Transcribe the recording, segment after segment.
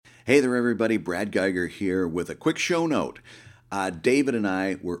Hey there, everybody. Brad Geiger here with a quick show note. David and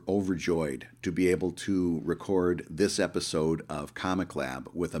I were overjoyed to be able to record this episode of Comic Lab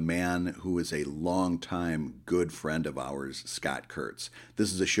with a man who is a longtime good friend of ours, Scott Kurtz.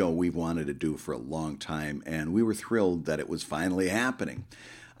 This is a show we've wanted to do for a long time, and we were thrilled that it was finally happening.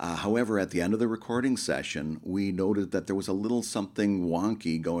 However, at the end of the recording session, we noted that there was a little something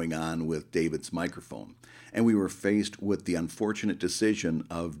wonky going on with David's microphone. And we were faced with the unfortunate decision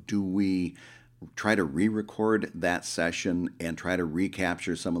of, do we try to re-record that session and try to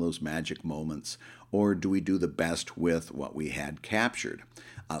recapture some of those magic moments, or do we do the best with what we had captured?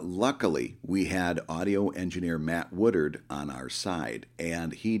 Luckily, we had audio engineer Matt Woodard on our side,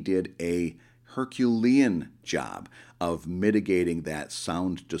 and he did a Herculean job of mitigating that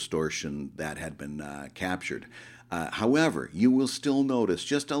sound distortion that had been captured. However, you will still notice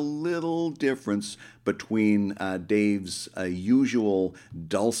just a little difference between Dave's usual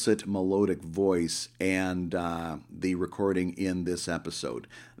dulcet melodic voice and the recording in this episode.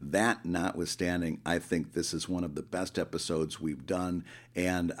 That notwithstanding, I think this is one of the best episodes we've done,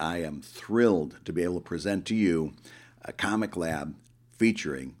 and I am thrilled to be able to present to you a Comic Lab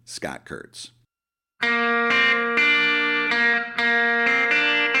featuring Scott Kurtz.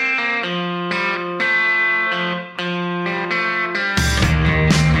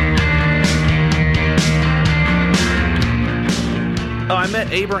 I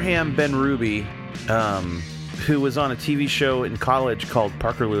met Abraham Ben-Ruby, who was on a TV show in college called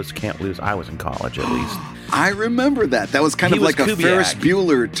Parker Lewis Can't Lose. I was in college, at least. I remember that. That was kind of like a Kubiak. Ferris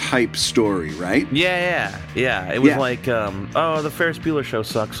Bueller type story, right? Yeah. It was like, the Ferris Bueller show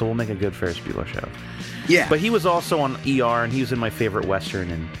sucks, so we'll make a good Ferris Bueller show. Yeah. But he was also on ER, and he was in my favorite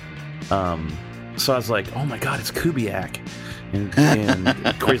Western, and so I was like, oh my God, it's Kubiak.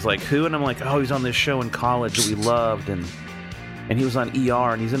 And Corey's like, who? And I'm like, oh, he's on this show in college that we loved, and he was on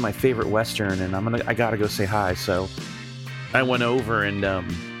ER, and he's in my favorite Western, and I gotta go say hi. So I went over, and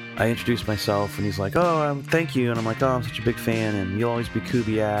I introduced myself, and he's like, oh, thank you. And I'm like, oh, I'm such a big fan, and you'll always be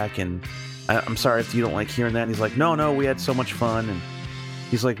Kubiak, and I'm sorry if you don't like hearing that. And he's like, no, we had so much fun. And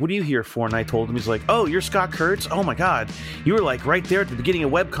he's like, what are you here for? And I told him, he's like, oh, you're Scott Kurtz? Oh my God. You were like right there at the beginning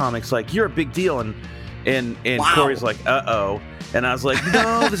of webcomics, like, you're a big deal. And wow. Corey's like, uh-oh. And I was like,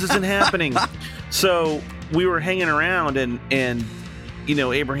 no, this isn't happening. So we were hanging around, and you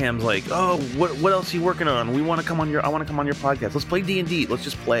know, Abraham's like, oh, what else are you working on? I want to come on your podcast. Let's play D&D. Let's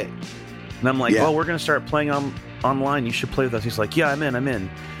just play. And I'm like, we're going to start playing online. You should play with us. He's like, yeah, I'm in.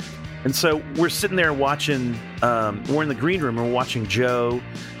 And so we're sitting there watching, we're in the green room, and we're watching Joe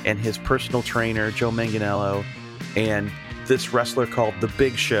and his personal trainer, Joe Manganiello, and this wrestler called The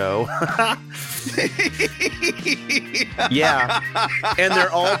Big Show. Yeah. And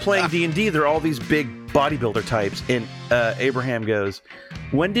they're all playing D&D. They're all these big bodybuilder types. And Abraham goes,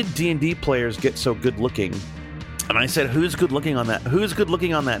 when did D&D players get so good looking? And I said, who's good looking on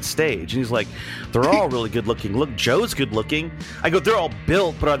that stage? And he's like, they're all really good looking. Look, Joe's good looking. I go, they're all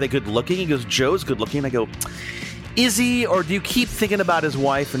built, but are they good looking? He goes, Joe's good looking. I go, is he, or do you keep thinking about his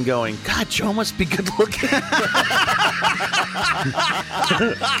wife and going, God, Joe must be good looking?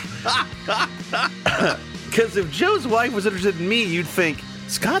 Because if Joe's wife was interested in me, you'd think,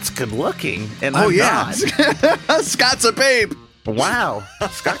 Scott's good looking, and I'm not. Scott's a babe. Wow,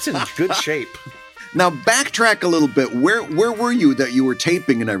 Scott's in good shape. Now backtrack a little bit. Where were you that you were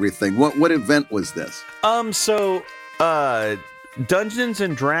taping and everything? What event was this? So Dungeons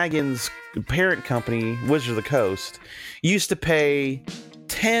and Dragons parent company, Wizards of the Coast, used to pay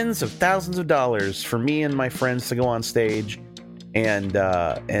tens of thousands of dollars for me and my friends to go on stage and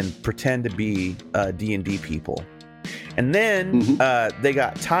pretend to be D&D people. And then they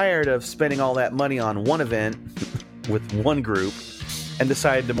got tired of spending all that money on one event with one group and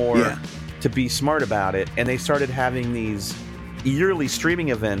decided to be smart about it. And they started having these yearly streaming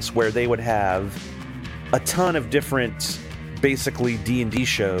events where they would have a ton of different, basically D&D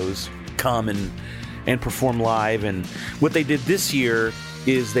shows come and perform live. And what they did this year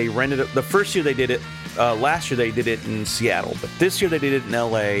is they rented it. The first year they did it, last year they did it in Seattle, but this year they did it in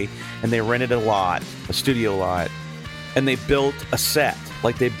LA, and they rented a studio lot. And they built a set,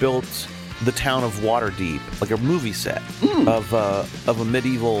 like they built the town of Waterdeep, like a movie set of a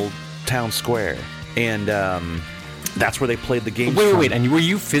medieval town square, and that's where they played the games. Wait! And were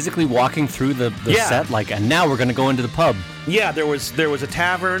you physically walking through the set, like? And now we're going to go into the pub. Yeah, there was a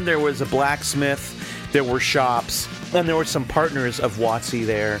tavern, there was a blacksmith, there were shops, and there were some partners of WotC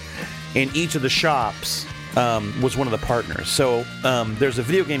there, and each of the shops was one of the partners. So there's a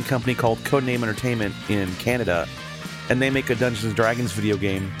video game company called Codename Entertainment in Canada. And they make a Dungeons & Dragons video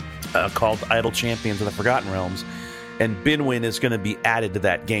game called Idle Champions of the Forgotten Realms. and Binwin is going to be added to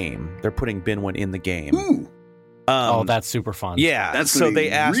that game. They're putting Binwin in the game. Ooh. Oh, that's super fun. Yeah. That's so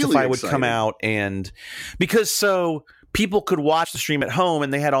they asked really if I would exciting. come out, and because people could watch the stream at home,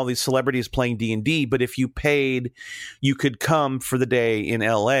 and they had all these celebrities playing D&D, but if you paid, you could come for the day in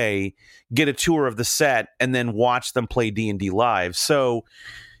LA, get a tour of the set, and then watch them play D&D live. So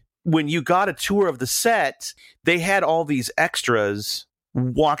when you got a tour of the set, they had all these extras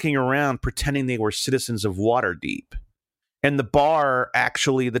walking around pretending they were citizens of Waterdeep. And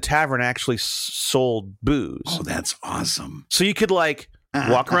the tavern actually sold booze. Oh, that's awesome. So you could like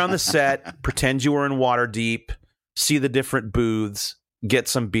walk around the set, pretend you were in Waterdeep, see the different booths, get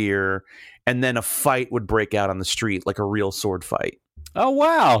some beer, and then a fight would break out on the street, like a real sword fight. Oh,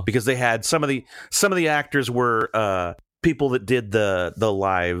 wow. Because they had some of the actors were people that did the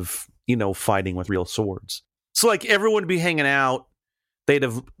live, fighting with real swords. So like everyone would be hanging out. They'd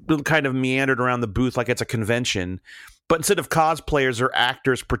have kind of meandered around the booth like it's a convention. But instead of cosplayers or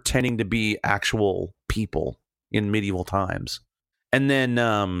actors pretending to be actual people in medieval times. And then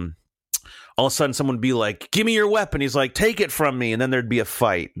all of a sudden someone would be like, give me your weapon. He's like, take it from me. And then there'd be a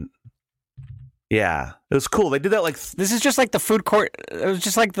fight. Yeah, it was cool. They did that like... This is just like the food court. It was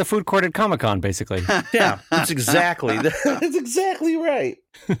just like the food court at Comic-Con, basically. Yeah, that's exactly right.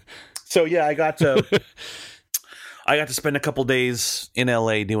 So yeah, I got to spend a couple days in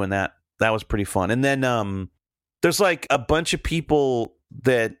LA doing that. That was pretty fun. And then there's like a bunch of people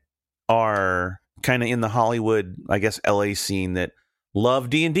that are kind of in the Hollywood, I guess, LA scene that love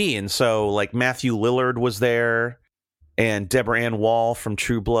D&D. And so like Matthew Lillard was there, and Deborah Ann Wall from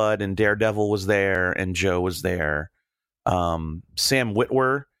True Blood and Daredevil was there, and Joe was there. Sam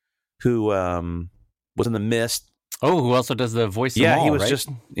Witwer, who was in The Mist. Oh, who also does the voice of Yeah, Maul, he was right? just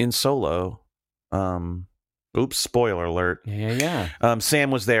in Solo. Oops, spoiler alert. Yeah.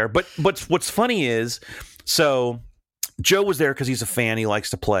 Sam was there. But what's funny is, so Joe was there because he's a fan. He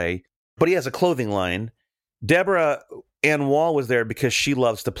likes to play. But he has a clothing line. Deborah Ann Wall was there because she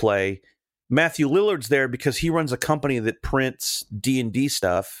loves to play. Matthew Lillard's there because he runs a company that prints D&D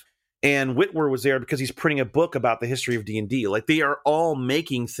stuff. And Whitwer was there because he's printing a book about the history of D&D. Like, they are all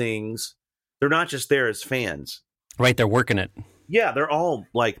making things. They're not just there as fans. Right, they're working it. Yeah, they're all,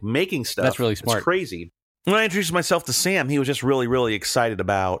 like, making stuff. That's really smart. It's crazy. When I introduced myself to Sam, he was just really, really excited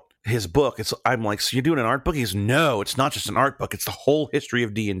about his book. I'm like, so you're doing an art book? He's, no, it's not just an art book. It's the whole history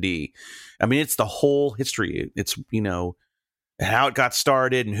of D&D. I mean, it's the whole history. It's, how it got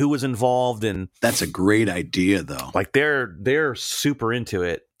started and who was involved. And that's a great idea, though. Like, they're super into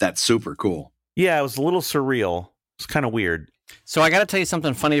it. That's super cool. Yeah, it was a little surreal. It's kind of weird. So I got to tell you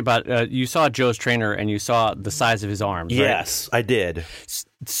something funny about, you saw Joe's trainer and you saw the size of his arms, right? Yes, I did.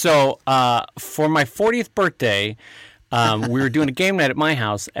 So for my 40th birthday, we were doing a game night at my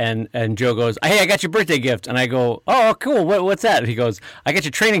house, and Joe goes, hey, I got your birthday gift. And I go, oh, cool. What's that? And he goes, I got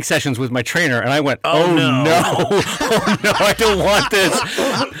your training sessions with my trainer. And I went, oh, no. Oh, no, I don't want this.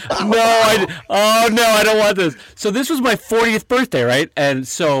 I don't want this. So this was my 40th birthday, right? And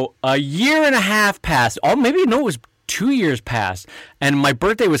so a year and a half passed. Oh, maybe, no, it was 2 years passed, and my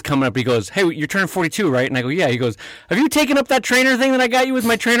birthday was coming up. He goes, hey, you're turning 42, right? And I go, yeah. He goes, have you taken up that trainer thing that I got you with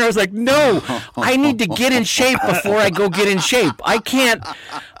my trainer? I was like, no, I need to get in shape before I go get in shape. I can't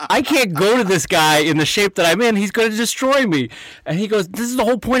go to this guy in the shape that I'm in. He's going to destroy me. And he goes, this is the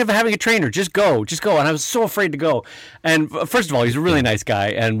whole point of having a trainer. Just go. And I was so afraid to go. And first of all, he's a really nice guy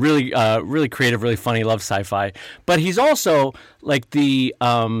and really, really creative, really funny, loves sci-fi. But he's also like the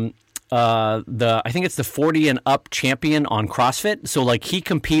I think it's the 40 and up champion on CrossFit. So like he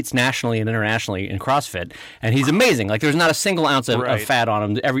competes nationally and internationally in CrossFit, and he's amazing. Like there's not a single ounce of fat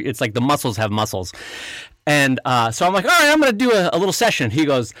on him. It's like the muscles have muscles. And so I'm like, all right, I'm going to do a little session. He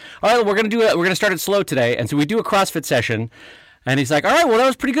goes, all right, we're going to start it slow today. And so we do a CrossFit session. And he's like, all right, well, that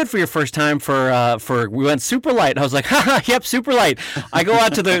was pretty good for your first time we went super light. I was like, haha, yep, super light. I go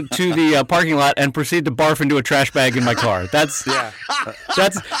out to the parking lot and proceed to barf into a trash bag in my car. That's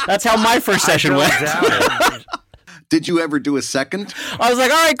how my first session went. Did you ever do a second? I was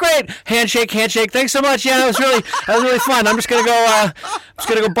like, all right, great. Handshake. Thanks so much. Yeah, that was really fun. I'm just gonna go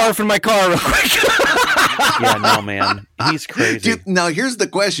barf in my car real quick. Yeah, no, man. He's crazy. Now here's the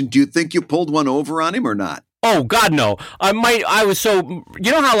question. Do you think you pulled one over on him or not? Oh God, no! I was so,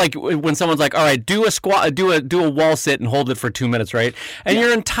 you know how like when someone's like, all right, do a squat, do a wall sit and hold it for 2 minutes, right? And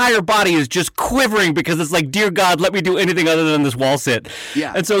your entire body is just quivering because it's like, dear God, let me do anything other than this wall sit.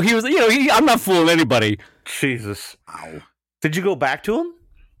 Yeah. And so he was, I'm not fooling anybody. Jesus. Wow. Did you go back to him?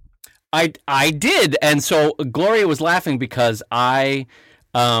 I did, and so Gloria was laughing because I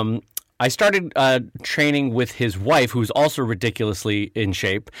I started training with his wife, who's also ridiculously in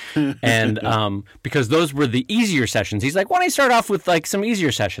shape, and because those were the easier sessions. He's like, "Why don't I start off with like some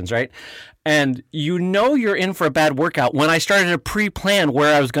easier sessions, right?" And you know you're in for a bad workout when I started to pre-plan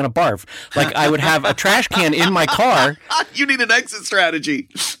where I was going to barf. Like I would have a trash can in my car. You need an exit strategy.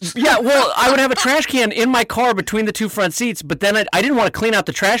 Yeah, well, I would have a trash can in my car between the two front seats, but then I didn't want to clean out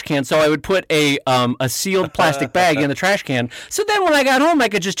the trash can, so I would put a sealed plastic bag in the trash can. So then when I got home, I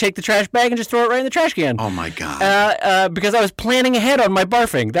could just take the trash bag and just throw it right in the trash can. Oh my God! Because I was planning ahead on my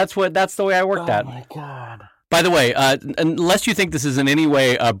barfing. That's the way I worked at. Oh my God! By the way, unless you think this is in any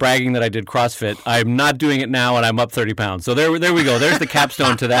way bragging that I did CrossFit, I'm not doing it now, and I'm up 30 pounds. So there we go. There's the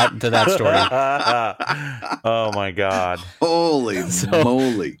capstone to that story. Oh my God! Holy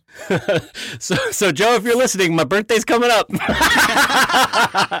moly! So Joe, if you're listening, my birthday's coming up.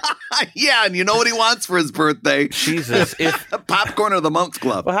 Yeah, and you know what he wants for his birthday? Jesus, if Popcorn or the Monks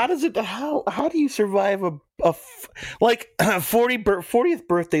Club. well, how do you survive like 40th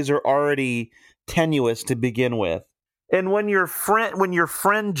birthdays are already tenuous to begin with, and when your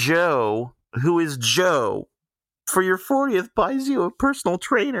friend Joe, who is Joe, for your 40th buys you a personal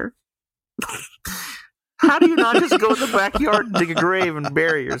trainer. How do you not just go in the backyard and dig a grave and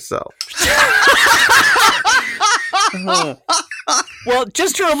bury yourself? Well,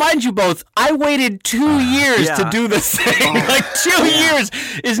 just to remind you both, I waited 2 years to do this thing. Like 2 years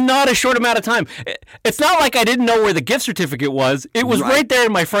is not a short amount of time. It's not like I didn't know where the gift certificate was. It was right there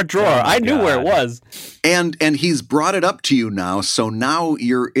in my front drawer. I knew where it was. And he's brought it up to you now. So now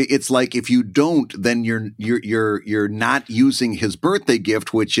it's like if you don't, then you're not using his birthday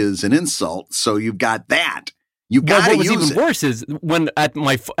gift, which is an insult. So you've got that. You got to use it. What was even worse is when at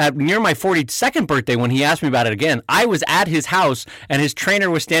near my 42nd birthday, when he asked me about it again, I was at his house and his trainer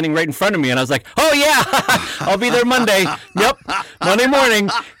was standing right in front of me, and I was like, "Oh yeah, I'll be there Monday. Yep, Monday morning."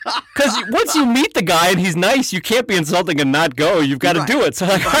 Because once you meet the guy and he's nice, you can't be insulting and not go. You've got to do it. So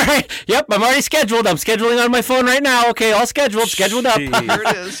I'm like, all right, yep, I'm already scheduled. I'm scheduling on my phone right now. Okay, all scheduled up. Here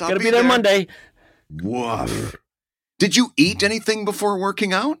it is. Got to be there Monday. Woof. Did you eat anything before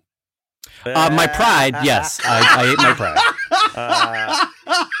working out? My pride, yes. I ate my pride.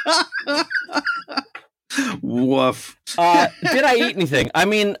 Woof. Did I eat anything? I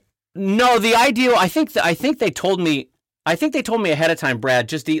mean, no. The ideal. I think they told me. I think they told me ahead of time, Brad.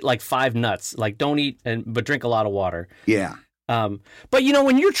 Just eat like 5 nuts. Like don't eat but drink a lot of water. Yeah. But you know,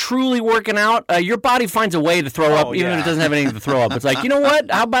 when you're truly working out, your body finds a way to throw up, even if it doesn't have anything to throw up. It's like, you know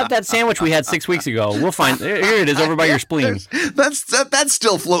what? How about that sandwich we had 6 weeks ago? We'll find here it is over by your spleen. That's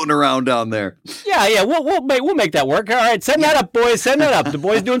still floating around down there. Yeah. We'll make that work. All right, send that up, boys. Send that up. The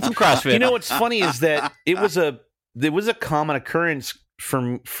boys doing some CrossFit. You know what's funny is that there was a common occurrence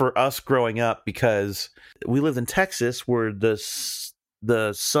for us growing up because we lived in Texas where the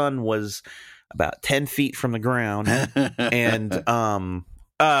sun was about 10 feet from the ground. And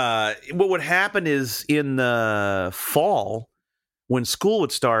what would happen is in the fall, when school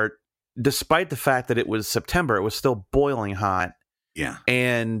would start, despite the fact that it was September, it was still boiling hot. Yeah.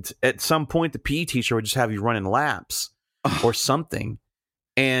 And at some point, the PE teacher would just have you running laps or something.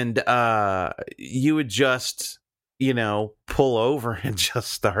 And you would just, pull over and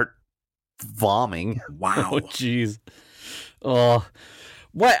just start vomiting. Wow. Oh, jeez. Oh.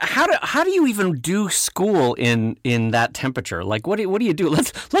 What? How do you even do school in that temperature? Like, what do you do?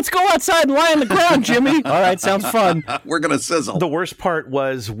 Let's go outside and lie on the ground, Jimmy. All right, sounds fun. We're gonna sizzle. The worst part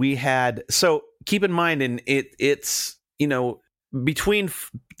was so keep in mind, and it's between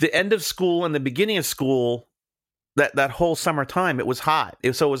the end of school and the beginning of school, that whole summertime, it was hot.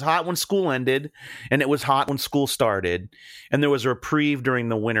 So it was hot when school ended, and it was hot when school started, and there was a reprieve during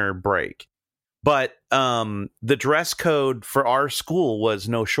the winter break. But the dress code for our school was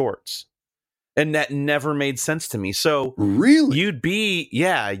no shorts, and that never made sense to me. So really, you'd be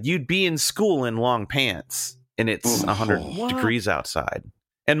in school in long pants, and it's 100 degrees outside.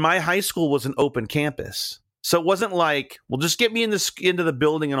 And my high school was an open campus, so it wasn't like, well, just get me into the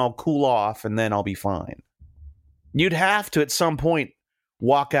building and I'll cool off, and then I'll be fine. You'd have to at some point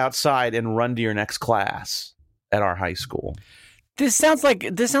walk outside and run to your next class at our high school. This sounds like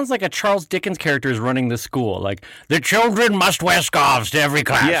a Charles Dickens character is running the school. Like, the children must wear scarves to every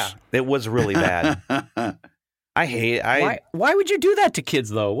class. Yeah, it was really bad. I hate it. Why would you do that to kids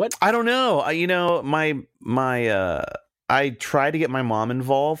though? What? I don't know. I tried to get my mom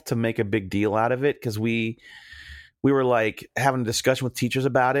involved to make a big deal out of it because we were like having a discussion with teachers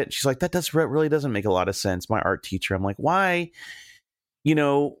about it. She's like, that really doesn't make a lot of sense. My art teacher. I'm like, why?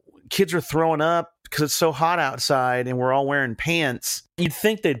 Kids are throwing up because it's so hot outside and we're all wearing pants. You'd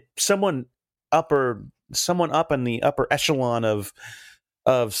think that someone up in the upper echelon of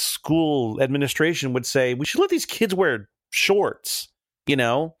of school administration would say, we should let these kids wear shorts, you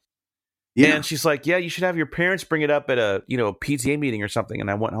know? Yeah. And she's like, yeah, you should have your parents bring it up at a, PTA meeting or something.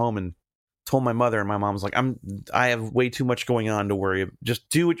 And I went home and told my mother, and my mom was like, I have way too much going on to worry. Just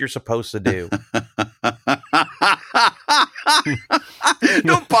do what you're supposed to do.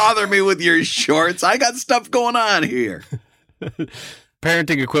 Don't bother me with your shorts. I got stuff going on here.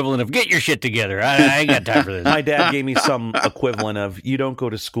 Parenting equivalent of get your shit together. I ain't got time for this. My dad gave me some equivalent of you don't go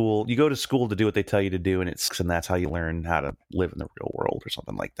to school. You go to school to do what they tell you to do, and that's how you learn how to live in the real world or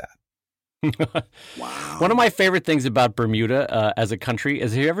something like that. Wow. One of my favorite things about Bermuda as a country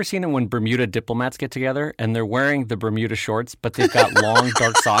is, have you ever seen it when Bermuda diplomats get together and they're wearing the Bermuda shorts, but they've got long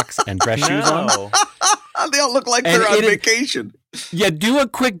dark socks and dress shoes on? They all look like they're on vacation. Yeah, do a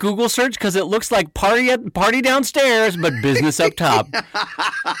quick Google search because it looks like party downstairs, but business up top.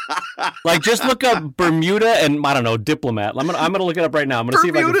 Like, just look up Bermuda and, I don't know, diplomat. I'm gonna look it up right now. I'm gonna see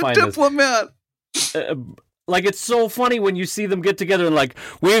if I can find diplomat. This. Like, it's so funny when you see them get together and like,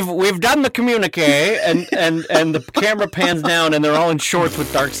 we've done the communique, and the camera pans down and they're all in shorts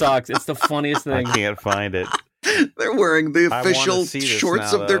with dark socks. It's the funniest thing. I can't find it. They're wearing the official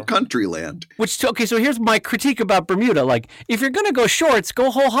shorts now, of their country land. Okay, so here's my critique about Bermuda. Like, if you're gonna go shorts, go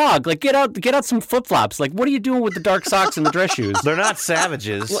whole hog. Like, get out some flip flops. Like, what are you doing with the dark socks and the dress shoes? They're not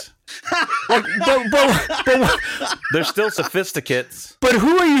savages. Like, but they're still sophisticates. But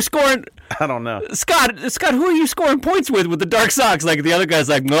who are you scoring? I don't know, Scott. Who are you scoring points with the dark socks? Like, the other guy's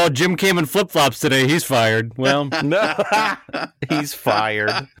like, well, Jim came in flip flops today. He's fired. Well, no, he's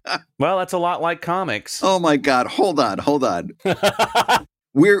fired. Well, that's a lot like comics. Oh my God! Hold on.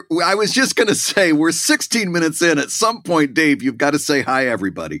 I was just gonna say we're 16 minutes in. At some point, Dave, you've got to say hi,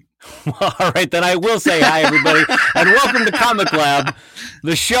 everybody. All right, then I will say hi, everybody, and welcome to Comic Lab,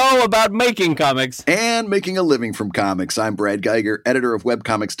 the show about making comics and making a living from comics. I'm Brad Geiger, editor of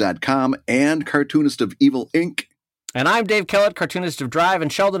webcomics.com and cartoonist of Evil Inc. And I'm Dave Kellett, cartoonist of Drive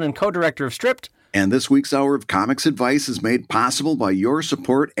and Sheldon and co-director of Stripped. And this week's hour of comics advice is made possible by your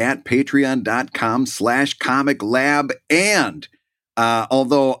support at patreon.com/comiclab. And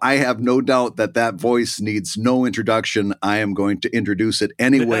although I have no doubt that voice needs no introduction, I am going to introduce it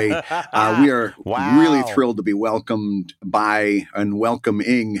anyway. We are really thrilled to be welcomed by and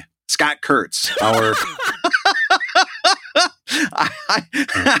welcoming Scott Kurtz, our...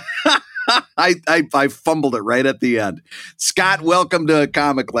 I fumbled it right at the end. Scott, welcome to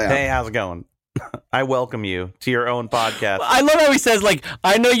Comic Lab. Hey, how's it going? I welcome you to your own podcast. I love how he says, like,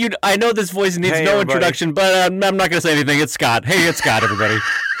 I know this voice needs no introduction, but I'm not going to say anything. It's Scott. Hey, it's Scott, everybody.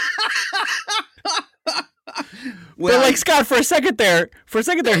 Well, but like Scott, for a second there,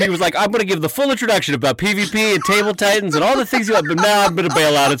 he was like, I'm going to give the full introduction about PvP and Table Titans and all the things you have, but now I'm going to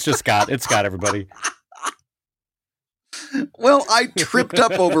bail out. It's just Scott. It's Scott, everybody. Well, I tripped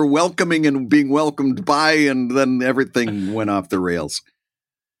up over welcoming and being welcomed by, and then everything went off the rails.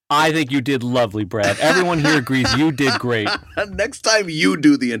 I think you did lovely, Brad. Everyone here agrees you did great. Next time you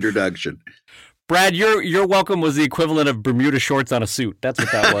do the introduction. Brad, your welcome was the equivalent of Bermuda shorts on a suit. That's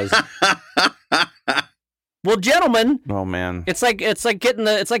what that was. Well, gentlemen. Oh man. It's like getting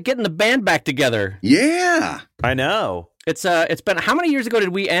the band back together. Yeah. I know. It's been, how many years ago did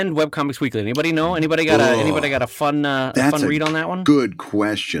we end Webcomics Weekly? Anybody know? Anybody got a fun read on that one? Good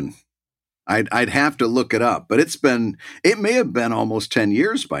question. I'd have to look it up, but it may have been almost 10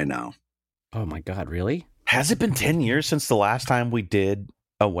 years by now. Oh my God, really? Has it been 10 years since the last time we did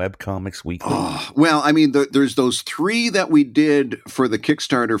a Webcomics Weekly? Well, I mean, there's those 3 that we did for the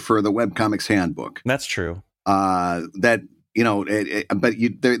Kickstarter for the Webcomics Handbook. That's true. But they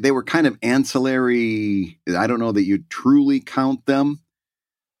were kind of ancillary. I don't know that you truly count them.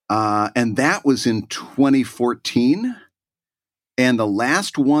 And that was in 2014. And the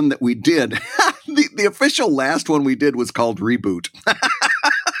last one that we did, the official last one we did was called Reboot.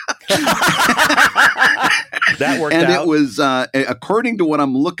 That worked and out. It was, according to what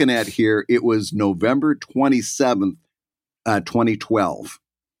I'm looking at here, it was November 27th, 2012.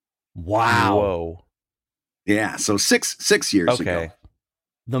 Wow. Whoa. Yeah, so six years ago.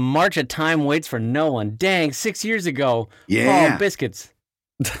 The march of time waits for no one. Dang, 6 years ago. Yeah. Oh, biscuits.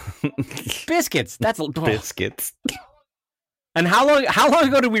 Biscuits. That's biscuits. And how long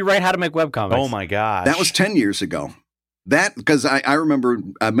ago did we write How to Make Webcomics? Oh my gosh. That was 10 years ago. That, because I remember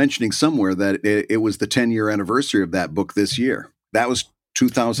mentioning somewhere that it was the 10-year anniversary of that book this year. That was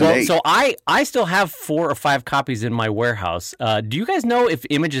 2008. Well, so I still have 4 or 5 copies in my warehouse. Do you guys know if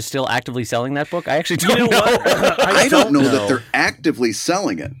Image is still actively selling that book? I actually don't know. I don't know that they're actively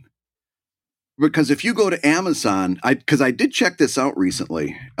selling it. because if you go to Amazon, because I did check this out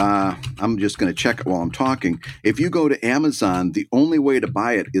recently. I'm just going to check it while I'm talking. If you go to Amazon, the only way to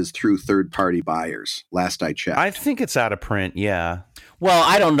buy it is through third-party buyers. Last I checked. I think it's out of print. Yeah. Well,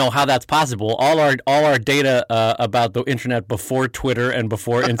 I don't know how that's possible. All our data about the internet before Twitter and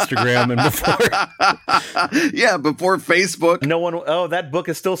before Instagram and before yeah, before Facebook. No one. Oh, that book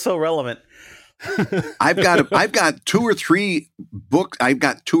is still so relevant. I've got 2 or 3 books. I've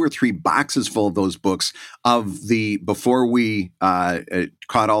got 2 or 3 boxes full of those books of the before we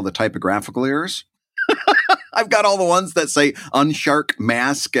caught all the typographical errors. I've got all the ones that say unshark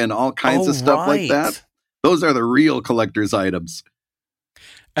mask and all kinds of stuff like that. Those are the real collector's items.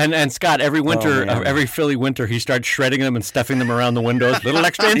 And Scott, every winter, every Philly winter, he starts shredding them and stuffing them around the windows. Little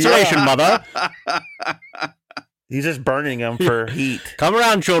extra insulation, mother. He's just burning them for heat. Come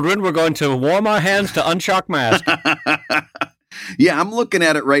around, children. We're going to warm our hands to Unshark Mask. Yeah, I'm looking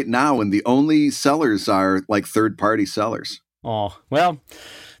at it right now, and the only sellers are like third-party sellers. Oh, well,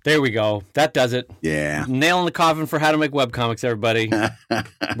 there we go. That does it. Yeah. Nail in the coffin for How to Make Webcomics, everybody.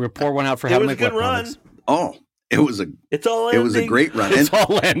 We'll pour one out for How to Make Webcomics. Run. Oh. It was a great run. It's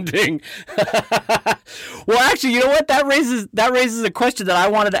all ending. Well, actually, you know what? That raises a question that I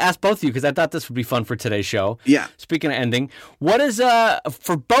wanted to ask both of you because I thought this would be fun for today's show. Yeah. Speaking of ending, what is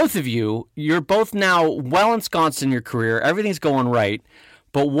for both of you? You're both now well ensconced in your career. Everything's going right.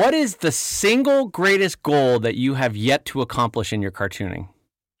 But what is the single greatest goal that you have yet to accomplish in your cartooning?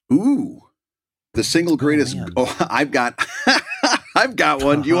 Ooh, the single greatest. I've got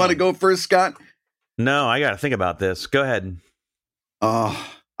one. Do you want to go first, Scott? No, I got to think about this. Go ahead.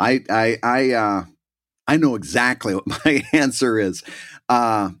 I know exactly what my answer is.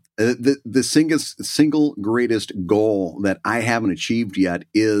 The single greatest goal that I haven't achieved yet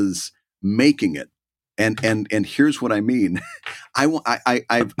is making it. And here's what I mean.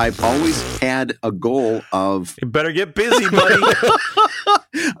 I've always had a goal of you better get busy, buddy.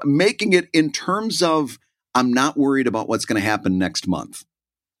 Making it in terms of I'm not worried about what's going to happen next month,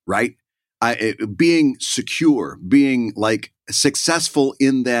 right? Being secure, being like successful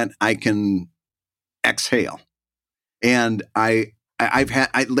in that I can exhale. And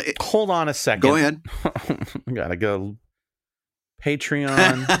hold on a second. Go ahead. I gotta go.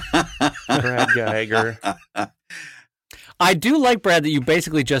 Patreon, Brad Geiger. I do like, Brad, that you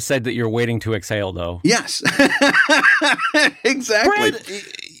basically just said that you're waiting to exhale, though. Yes. Exactly. Brad,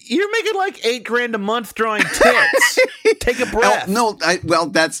 you're making like $8,000 a month drawing tits. Take a breath.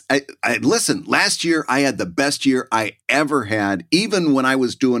 Listen, last year I had the best year I ever had, even when I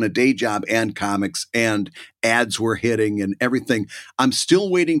was doing a day job and comics and ads were hitting and everything. I'm still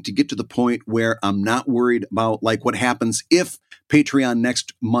waiting to get to the point where I'm not worried about like what happens if Patreon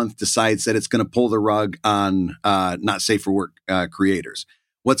next month decides that it's going to pull the rug on not safe for work creators.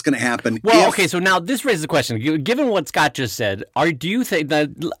 What's going to happen? Well, okay, so now this raises a question. Given what Scott just said, do you think that,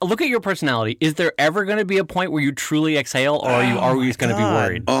 look at your personality, is there ever going to be a point where you truly exhale, or are you always going to be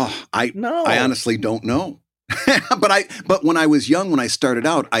worried? I honestly don't know. But when I was young, when I started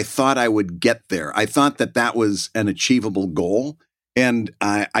out, I thought I would get there. I thought that was an achievable goal. And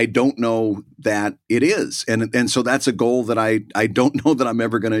I don't know that it is. And so that's a goal that I don't know that I'm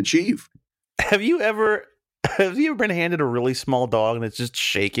ever going to achieve. Have you ever been handed a really small dog and it's just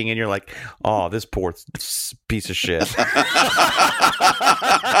shaking and you're like, oh, this poor piece of shit? What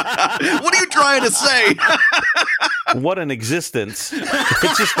are you trying to say? What an existence.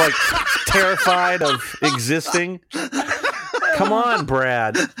 It's just like terrified of existing. Come on,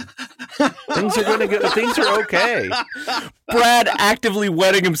 Brad. Things are okay. Brad actively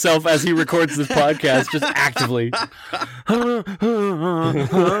wetting himself as he records this podcast, just actively. And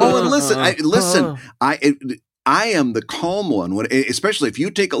listen, I am the calm one, especially if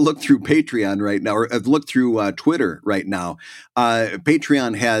you take a look through Patreon right now, or look through Twitter right now.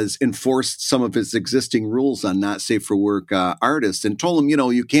 Patreon has enforced some of its existing rules on not safe for work artists and told them,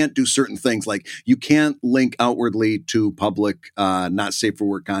 you can't do certain things, like you can't link outwardly to public not safe for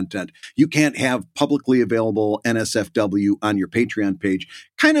work content. You can't have publicly available NSFW on your Patreon page.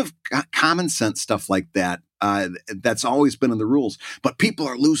 Kind of common sense stuff like that. That's always been in the rules, but people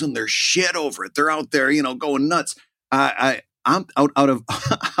are losing their shit over it. They're out there, going nuts. I'm out of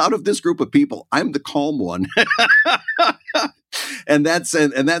this group of people. I'm the calm one, and that's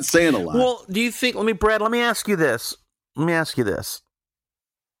saying a lot. Well, do you think? Brad, let me ask you this. Do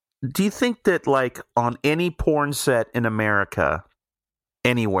you think that, like, on any porn set in America,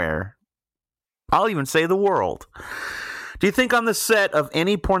 anywhere, I'll even say the world, do you think on the set of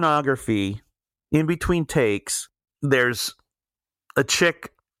any pornography, in between takes, there's a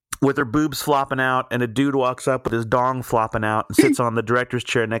chick with her boobs flopping out, and a dude walks up with his dong flopping out and sits on the director's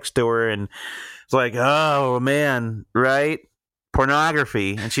chair next to her, and it's like, oh man, right?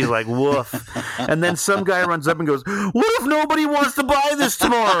 Pornography. And she's like, woof. And then some guy runs up and goes, what if nobody wants to buy this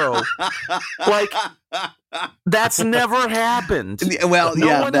tomorrow? Like, that's never happened. Well,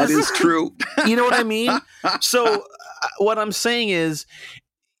 yeah, that is true. You know what I mean? So what I'm saying is,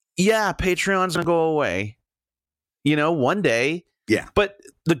 yeah, Patreon's gonna go away, one day. Yeah. But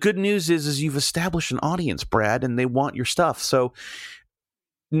the good news is you've established an audience, Brad, and they want your stuff. So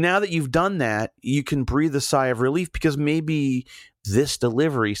now that you've done that, you can breathe a sigh of relief, because maybe this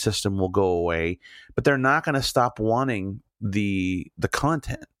delivery system will go away, but they're not going to stop wanting the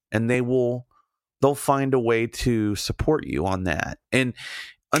content, and they'll find a way to support you on that. And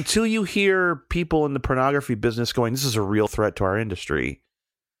until you hear people in the pornography business going, this is a real threat to our industry,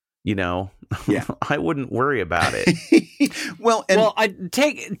 yeah, I wouldn't worry about it. Well, I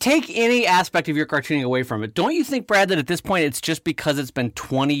take any aspect of your cartooning away from it. Don't you think, Brad, that at this point it's just because it's been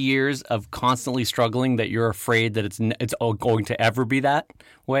 20 years of constantly struggling that you're afraid that it's going to ever be that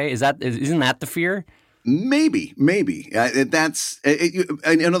way? Isn't that the fear? Maybe. That's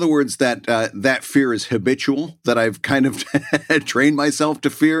in other words, that fear is habitual. That I've kind of trained myself to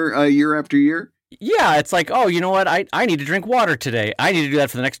fear year after year. Yeah, it's like, oh, you know what? I need to drink water today. I need to do that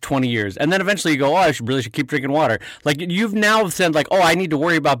for the next 20 years. And then eventually you go, oh, I should keep drinking water. Like, you've now said, like, oh, I need to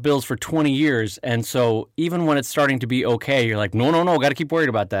worry about bills for 20 years. And so even when it's starting to be okay, you're like, no, got to keep worried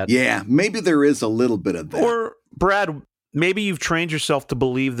about that. Yeah, maybe there is a little bit of that. Or, Brad, maybe you've trained yourself to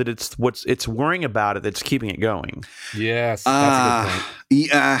believe that it's worrying about it that's keeping it going. Yes, that's a good point.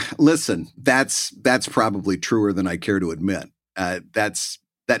 Yeah, listen, that's probably truer than I care to admit.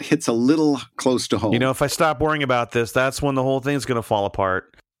 That hits a little close to home. If I stop worrying about this, that's when the whole thing's going to fall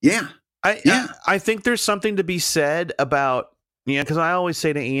apart. Yeah. I think there's something to be said about, because I always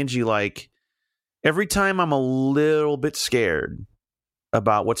say to Angie, like, every time I'm a little bit scared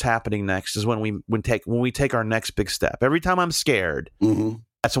about what's happening next is when we take our next big step. Every time I'm scared,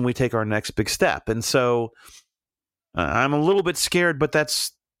 that's when we take our next big step. And so I'm a little bit scared, but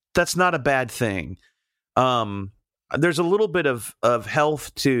that's not a bad thing. There's a little bit of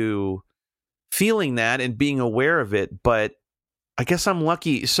health to feeling that and being aware of it, but I guess I'm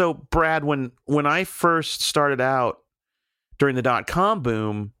lucky. So, Brad, when I first started out during the .com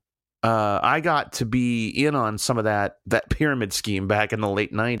boom, I got to be in on some of that pyramid scheme back in the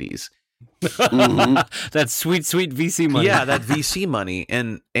late 90s. That sweet VC money. Yeah, that VC money.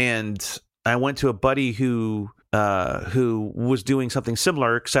 And I went to a buddy who was doing something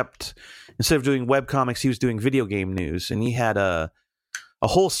similar, except instead of doing webcomics, he was doing video game news, and he had a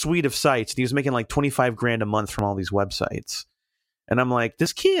whole suite of sites, and he was making like $25,000 a month from all these websites. And I'm like,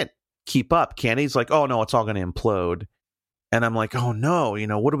 this can't keep up, can it? He's like, oh no, it's all going to implode. And I'm like, oh no,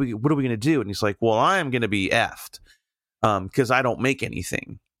 what are we going to do? And he's like, well, I am going to be effed, because I don't make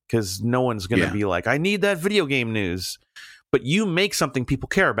anything, because no one's going to be like, I need that video game news, but you make something people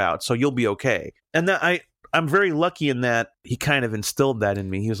care about, so you'll be okay. And that I'm very lucky in that he kind of instilled that in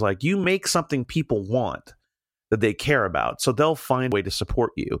me. He was like, you make something people want that they care about, so they'll find a way to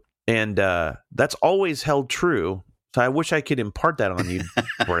support you. And that's always held true. So I wish I could impart that on you,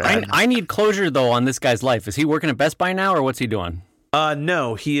 Brad. I need closure, though, on this guy's life. Is he working at Best Buy now, or what's he doing?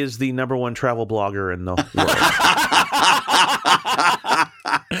 No, he is the #1 travel blogger in the world.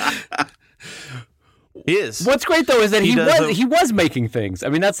 Is what's great though is that he was making things. I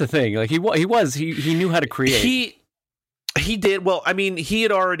mean, that's the thing. Like he knew how to create. He did well. I mean, he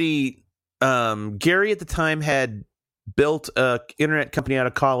had already. Gary at the time had built a internet company out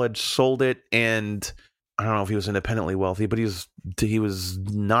of college, sold it, and I don't know if he was independently wealthy, but he was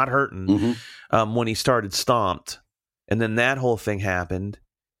not hurting when he started Stomped, and then that whole thing happened,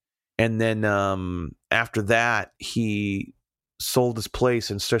 and then after that he sold his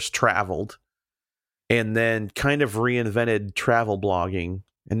place and just traveled. And then kind of reinvented travel blogging.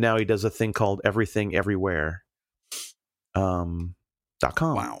 And now he does a thing called Everything Everywhere. .com.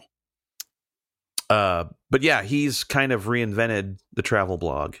 Wow. But yeah, he's kind of reinvented the travel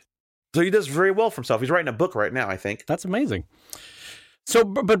blog. So he does very well for himself. He's writing a book right now, I think. That's amazing. So,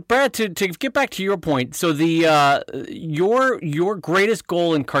 but Brad, to get back to your point, so the your greatest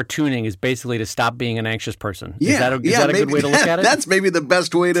goal in cartooning is basically to stop being an anxious person. Yeah, is that a good way to look at it? That's maybe the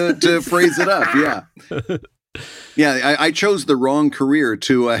best way to phrase it up. Yeah, yeah. I chose the wrong career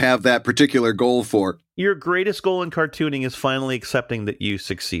to have that particular goal for. Your greatest goal in cartooning is finally accepting that you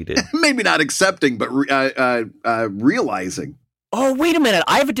succeeded. Maybe not accepting, but realizing. Oh, wait a minute.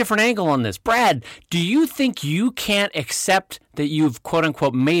 I have a different angle on this. Brad, do you think you can't accept that you've quote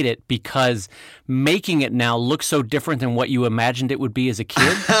unquote made it because making it now looks so different than what you imagined it would be as a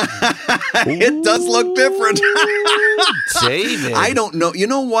kid? It does look different. David. I don't know. You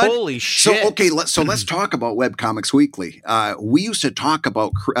know what? Holy shit. So, okay, let's talk about Webcomics Weekly. We used to talk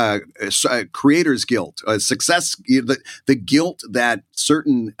about creators' guilt, success, the guilt that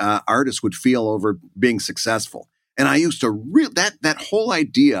certain artists would feel over being successful. And I used to that whole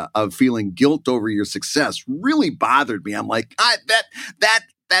idea of feeling guilt over your success really bothered me. I'm like,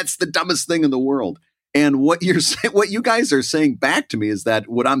 that's the dumbest thing in the world. And what you guys are saying back to me is that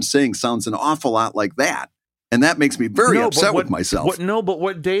what I'm saying sounds an awful lot like that. And that makes me very upset with myself. But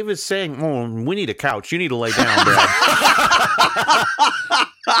what Dave is saying, we need a couch. You need to lay down, Brad.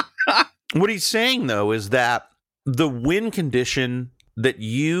 What he's saying, though, is that the win condition that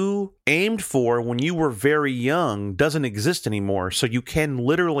you aimed for when you were very young doesn't exist anymore. So you can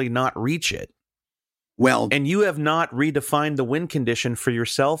literally not reach it. Well, and you have not redefined the win condition for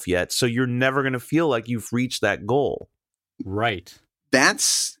yourself yet. So you're never going to feel like you've reached that goal. Right.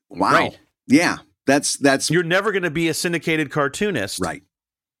 That's wow. Right. Yeah. That's you're never going to be a syndicated cartoonist. Right.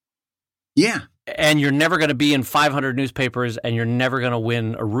 Yeah. And you're never going to be in 500 newspapers, and you're never going to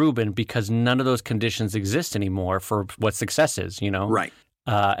win a Reuben because none of those conditions exist anymore for what success is, you know? Right.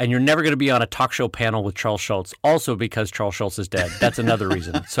 And you're never going to be on a talk show panel with Charles Schultz, also because Charles Schultz is dead. That's another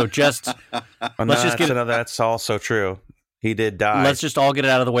reason. So that's also true. He did die. Let's just all get it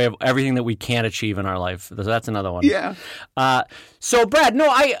out of the way of everything that we can't achieve in our life. That's another one. Yeah. So, Brad, no,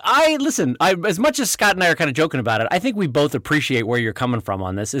 I listen. As much as Scott and I are kind of joking about it, I think we both appreciate where you're coming from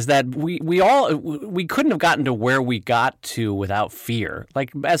on this. Is that we couldn't have gotten to where we got to without fear.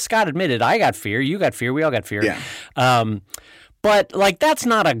 Like as Scott admitted, I got fear, you got fear, we all got fear. Yeah. But like that's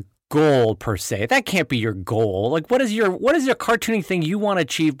not a goal per se. That can't be your goal. Like what is your cartooning thing you want to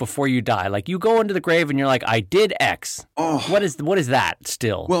achieve before you die? Like you go into the grave and you're like, I did X. Oh. What is that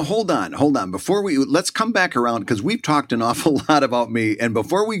still? Well, hold on. Let's come back around because we've talked an awful lot about me. And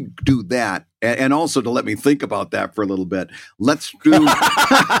before we do that, and also to let me think about that for a little bit, let's do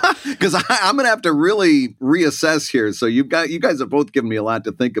because I'm going to have to really reassess here. So you guys have both given me a lot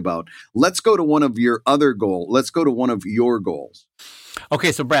to think about. Let's go to one of your other goals. Let's go to one of your goals.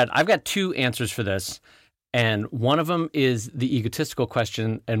 Okay, so Brad, I've got two answers for this, and one of them is the egotistical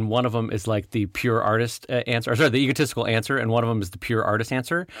question, and one of them is like the pure artist answer. Or sorry, the egotistical answer, and one of them is the pure artist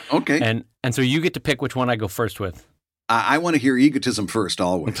answer. Okay. And so you get to pick which one I go first with. I want to hear egotism first,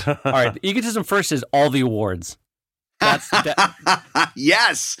 always. All right, the egotism first is all the awards.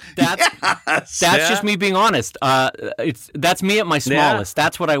 Yes. That's just me being honest. That's me at my smallest. Yeah.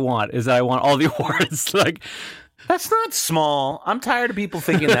 That's what I want. Is that I want all the awards. Like. That's not small. I'm tired of people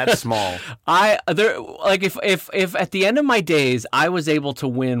thinking that's small. If at the end of my days I was able to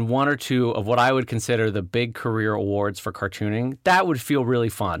win one or two of what I would consider the big career awards for cartooning, that would feel really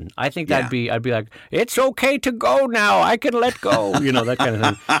fun. I think I'd be like, it's okay to go now. I can let go. You know, that kind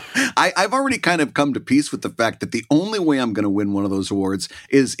of thing. I've already kind of come to peace with the fact that the only way I'm going to win one of those awards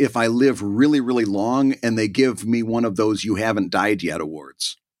is if I live really, really long and they give me one of those "You Haven't Died Yet"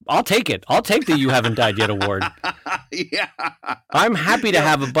 awards. I'll take it. I'll take the "You Haven't Died Yet" award. Yeah. I'm happy to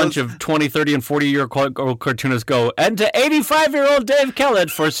have a bunch of 20, 30, and 40-year-old cartoonists go, and to 85-year-old Dave Kellett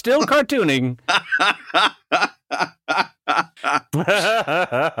for still cartooning.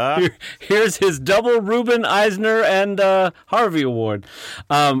 Here's his double Reuben, Eisner, and Harvey award,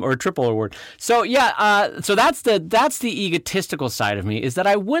 or triple award. So so that's the egotistical side of me, is that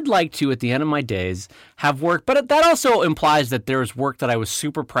I would like to, at the end of my days, have work, but that also implies that there's work that I was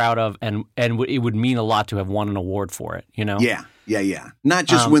super proud of, and it would mean a lot to have won an award for it. You know? Yeah. Not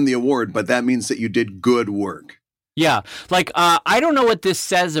just win the award, but that means that you did good work. Yeah, like I don't know what this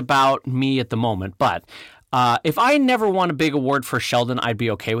says about me at the moment, but. If I never won a big award for Sheldon, I'd be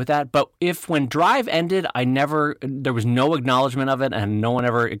okay with that. But if when Drive ended, there was no acknowledgement of it, and no one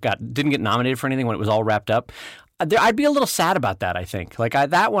ever didn't get nominated for anything when it was all wrapped up, I'd be a little sad about that. I think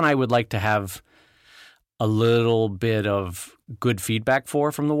that one I would like to have a little bit of good feedback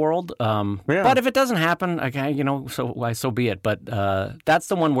from the world. But if it doesn't happen, so be it. But that's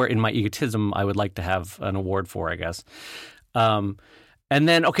the one where, in my egotism, I would like to have an award for, I guess. And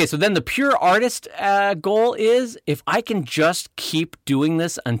then, so then the pure artist goal is, if I can just keep doing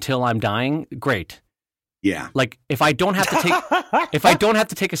this until I'm dying, great. Yeah. Like if I don't have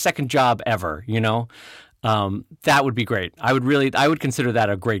to take a second job ever, that would be great. I would consider that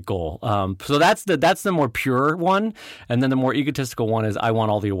a great goal. So that's the more pure one, and then the more egotistical one is I want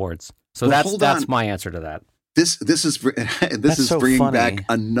all the awards. So that's my answer to that. This is so bringing funny. back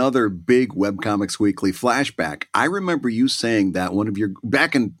another big Webcomics Weekly flashback. I remember you saying that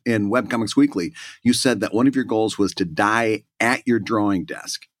back in Webcomics Weekly, you said that one of your goals was to die at your drawing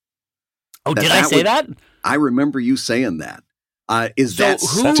desk. Oh, did I say that? I remember you saying that. Is So that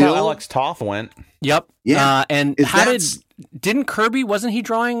who- That's still? how Alex Toth went. Yep. Yeah. And Is how that didn't Kirby, wasn't he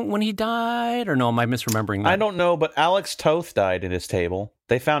drawing when he died? Or no, am I misremembering that? I don't know, but Alex Toth died at his table.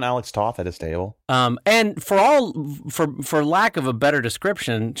 They found Alex Toth at his table. And for lack of a better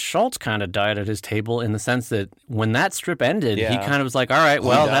description, Schultz kind of died at his table in the sense that when that strip ended, he Yeah. kind of was like, all right,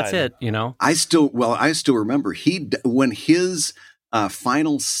 well, that's died. it, you know? I still remember when his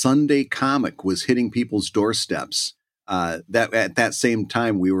final Sunday comic was hitting people's doorsteps. That at that same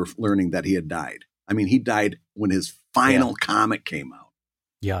time we were learning that he had died. I mean, he died when his final comic came out.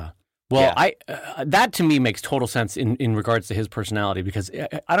 Yeah. Well, that to me makes total sense in regards to his personality, because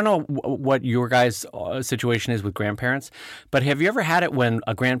I don't know what your guys' situation is with grandparents, but have you ever had it when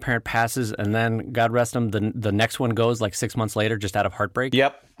a grandparent passes and then, God rest him, the next one goes like 6 months later just out of heartbreak?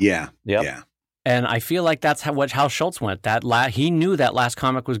 Yep. Yeah. Yep. Yeah. And I feel like that's how Schultz went. He knew that last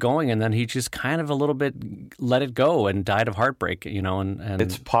comic was going, and then he just kind of a little bit let it go and died of heartbreak, you know. And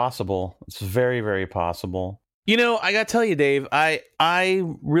It's possible. It's very, very possible. You know, I got to tell you, Dave, I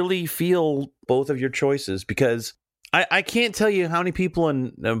really feel both of your choices, because I can't tell you how many people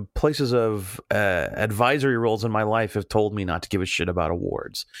in places of advisory roles in my life have told me not to give a shit about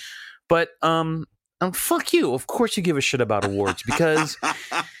awards. But fuck you. Of course you give a shit about awards, because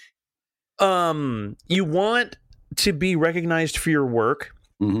you want to be recognized for your work.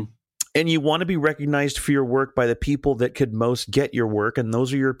 Mm-hmm. And you want to be recognized for your work by the people that could most get your work, and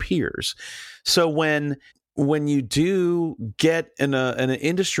those are your peers. So when you do get an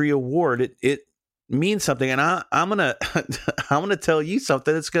industry award, it means something. And I'm gonna tell you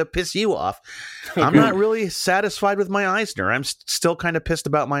something that's gonna piss you off. I'm not really satisfied with my Eisner. I'm still kind of pissed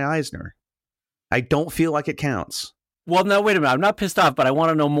about my Eisner. I don't feel like it counts. well, no, wait a minute. I'm not pissed off, but I want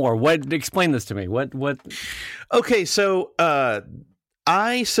to know more. Explain this to me. What? Okay, so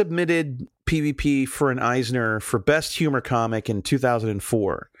I submitted PvP for an Eisner for Best Humor Comic in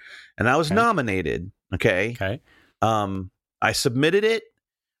 2004, and I was nominated. Okay. I submitted it.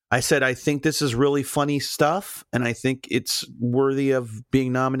 I said, I think this is really funny stuff, and I think it's worthy of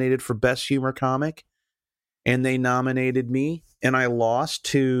being nominated for Best Humor Comic. And they nominated me, and I lost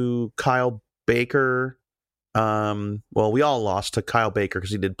to Kyle Baker. Well, we all lost to Kyle Baker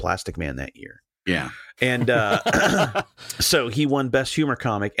because he did Plastic Man that year. Yeah. And so he won Best Humor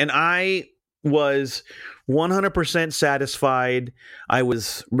Comic, and I was 100% satisfied. I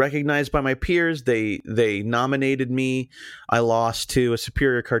was recognized by my peers. They nominated me. I lost to a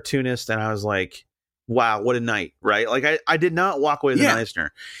superior cartoonist, and I was like, wow, what a night, right? Like I did not walk away with an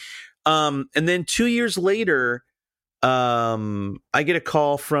Eisner. And then 2 years later, I get a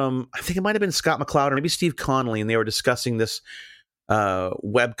call from, I think it might have been Scott McCloud or maybe Steve Connolly, and they were discussing this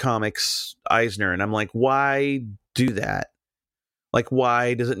webcomics Eisner, and I'm like, why do that? Like,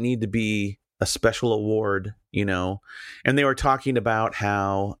 why does it need to be a special award, you know? And they were talking about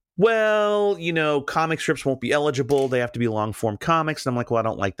how, well, you know, comic strips won't be eligible, they have to be long form comics. And I'm like, well, I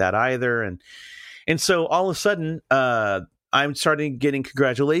don't like that either. And so all of a sudden I'm starting getting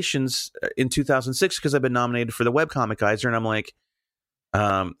congratulations in 2006 because I've been nominated for the webcomic Eisner, and I'm like,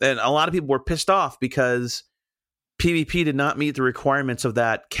 and a lot of people were pissed off because PvP did not meet the requirements of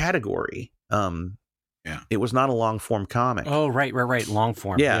that category. It was not a long form comic. Oh, right. Long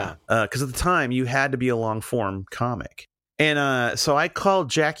form. Yeah. Because at the time you had to be a long form comic. And so I called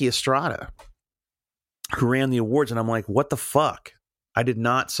Jackie Estrada, who ran the awards, and I'm like, what the fuck? I did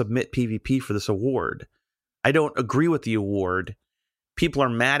not submit PvP for this award. I don't agree with the award. People are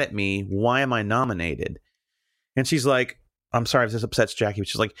mad at me. Why am I nominated? And she's like, I'm sorry if this upsets Jackie. But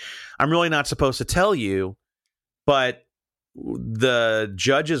she's like, I'm really not supposed to tell you, but the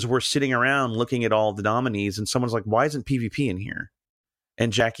judges were sitting around looking at all the nominees, and someone's like, why isn't PvP in here?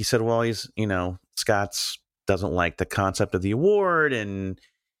 And Jackie said, well, Scott's doesn't like the concept of the award, and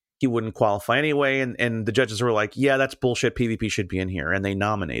he wouldn't qualify anyway. And the judges were like, yeah, that's bullshit. PvP should be in here. And they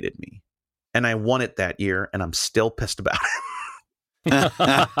nominated me. And I won it that year, and I'm still pissed about it.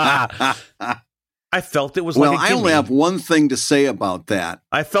 I felt it was like a gimme. I only have one thing to say about that.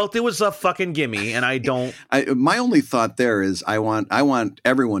 I felt it was a fucking gimme, and I don't. My only thought there is I want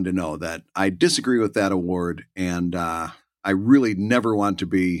everyone to know that I disagree with that award, and I really never want to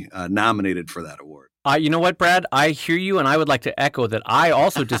be nominated for that award. You know what, Brad? I hear you, and I would like to echo that I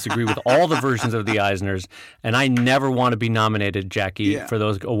also disagree with all the versions of the Eisners, and I never want to be nominated, Jackie, for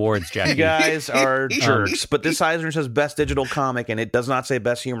those awards, Jackie. You guys are jerks, but this Eisner says Best Digital Comic, and it does not say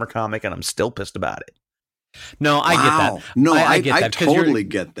Best Humor Comic, and I'm still pissed about it. No, I get Wow. that. No, I get that. totally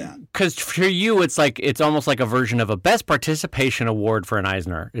get that. Because for you, it's almost like a version of a best participation award for an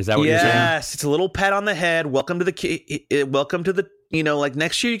Eisner. Is that what you're saying? Yes, it's a little pat on the head. Welcome to the like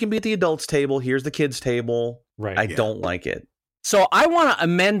next year you can be at the adults table. Here's the kids table. Right. I don't like it. So I want to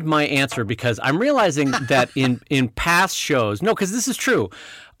amend my answer because I'm realizing that in past shows, no, because this is true.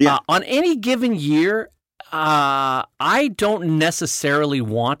 Yeah. On any given year, I don't necessarily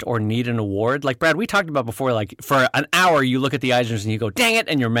want or need an award. Like, Brad, we talked about before, like for an hour, you look at the Eisners and you go, dang it,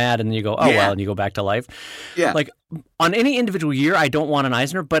 and you're mad, and then you go, oh, well, and you go back to life. Yeah. Like, on any individual year, I don't want an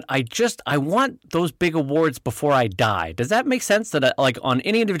Eisner, but I want those big awards before I die. Does that make sense? That, like, on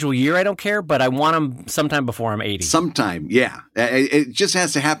any individual year, I don't care, but I want them sometime before I'm 80. Sometime, yeah. It just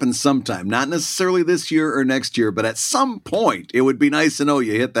has to happen sometime. Not necessarily this year or next year, but at some point, it would be nice to know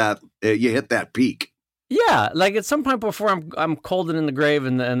you hit that peak. Yeah, like at some point before I'm cold and in the grave,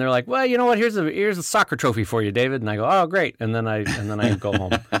 and they're like, well, you know what? Here's a soccer trophy for you, David. And I go, oh, great. And then I go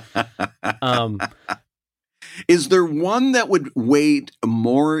home. Is there one that would weigh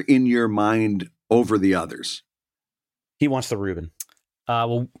more in your mind over the others? He wants the Reuben.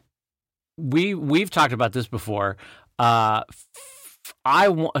 Well, we've talked about this before. Listen,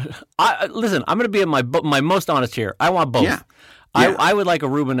 I'm going to be in my most honest here. I want both. Yeah. Yeah. I would like a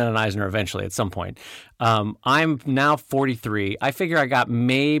Reuben and an Eisner eventually at some point. I'm now 43. I figure I got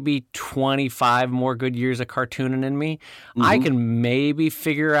maybe 25 more good years of cartooning in me. Mm-hmm. I can maybe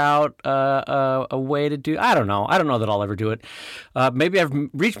figure out a way to do. I don't know. I don't know that I'll ever do it. Maybe I've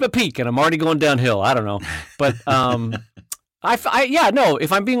reached my peak and I'm already going downhill. I don't know. But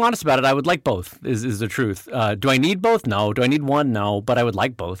if I'm being honest about it, I would like both. Is the truth? Do I need both? No. Do I need one? No. But I would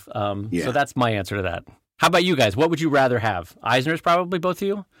like both. So that's my answer to that. How about you guys? What would you rather have? Eisner's probably both of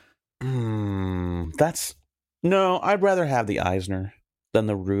you? I'd rather have the Eisner than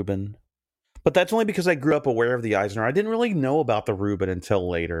the Reuben. But that's only because I grew up aware of the Eisner. I didn't really know about the Reuben until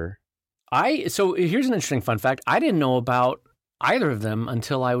later. So here's an interesting fun fact. I didn't know about either of them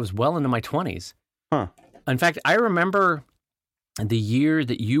until I was well into my 20s. Huh. In fact, I remember the year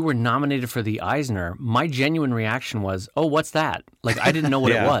that you were nominated for the Eisner, my genuine reaction was, oh, what's that? Like, I didn't know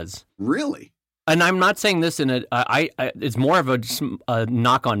what it was. Really? And I'm not saying this it's more of a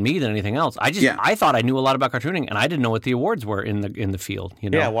knock on me than anything else. I thought I knew a lot about cartooning, and I didn't know what the awards were in the field. You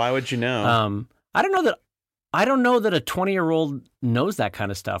know? Yeah, why would you know? I don't know that a 20-year-old knows that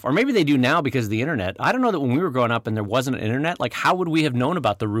kind of stuff, or maybe they do now because of the internet. I don't know that when we were growing up and there wasn't an internet, like how would we have known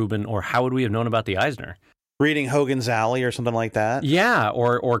about the Reuben, or how would we have known about the Eisner? Reading Hogan's Alley or something like that. Yeah,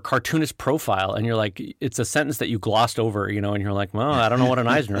 or Cartoonist Profile, and you're like, it's a sentence that you glossed over, and you're like, well, I don't know what an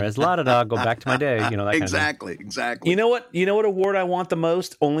Eisner is. La-da-da, go back to my day, that kind of thing. Exactly. You know what award I want the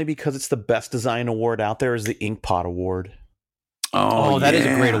most? Only because it's the best design award out there is the Inkpot Award. Oh, that is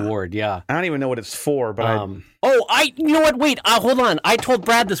a great award, yeah. I don't even know what it's for, but you know what? Wait, hold on. I told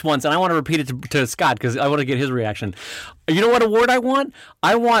Brad this once, and I want to repeat it to Scott because I want to get his reaction. You know what award I want?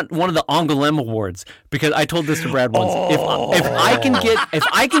 I want one of the Angoulême Awards because I told this to Brad once. If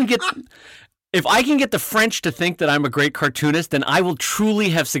I can get the French to think that I'm a great cartoonist, then I will truly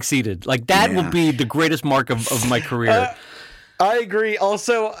have succeeded. Like that will be the greatest mark of my career. I agree.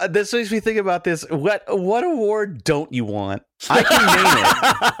 Also, this makes me think about this. What award don't you want? I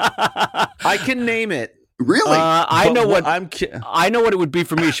can name it. Really? I know what it would be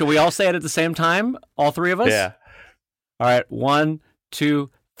for me. Shall we all say it at the same time? All three of us? Yeah. All right. 1,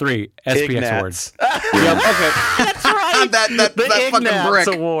 2, 3. SPX Ignatz. Awards. Yep. Okay. That's right. that fucking Ignatz brick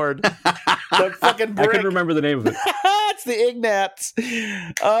Award. The fucking brick. I couldn't remember the name of it. It's the Ignatz.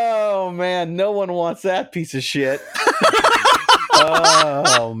 Oh man, no one wants that piece of shit.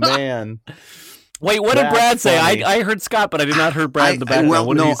 Oh man. Wait, what did Brad say? I heard Scott, but I did not hear Brad in the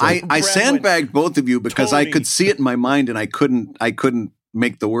background. I sandbagged both of you because I could see it in my mind and I couldn't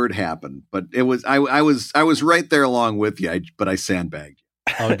make the word happen. But it was I was right there along with you, but I sandbagged.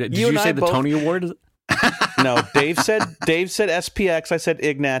 Oh, did you say the Tony Award? No, Dave said SPX, I said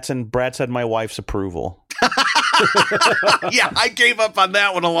Ignatz, and Brad said my wife's approval. Yeah, I gave up on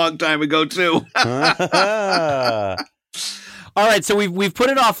that one a long time ago too. All right, so we've put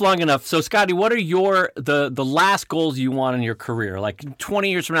it off long enough. So, Scotty, what are the last goals you want in your career? Like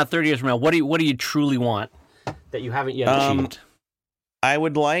 20 years from now, 30 years from now, what do you truly want that you haven't yet achieved? I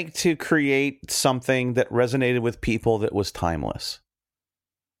would like to create something that resonated with people that was timeless.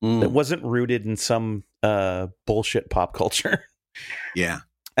 That wasn't rooted in some bullshit pop culture. Yeah.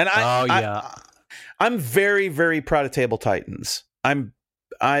 And I'm very, very proud of Table Titans. I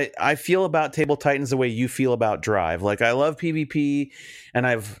feel about Table Titans the way you feel about Drive. Like I love PvP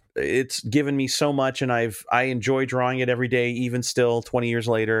and it's given me so much and I enjoy drawing it every day, even still 20 years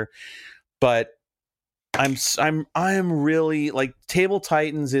later. But I'm really like Table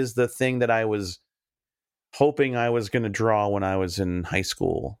Titans is the thing that I was hoping I was going to draw when I was in high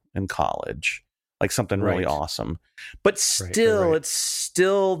school and college, like something really awesome. But still, it's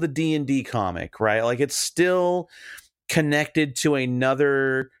still the D&D comic, right? Like it's still connected to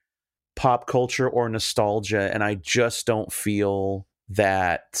another pop culture or nostalgia, and I just don't feel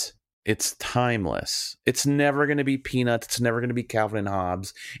that it's timeless. It's never going to be Peanuts. It's never going to be Calvin and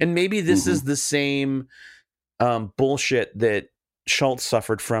Hobbes. And maybe this is the same bullshit that Schultz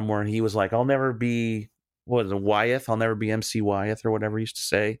suffered from, where he was like, I'll never be, what is it, Wyeth? I'll never be MC Wyeth, or whatever he used to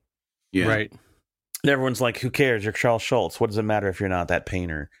say. Yeah. Right. And everyone's like, who cares? You're Charles Schultz. What does it matter if you're not that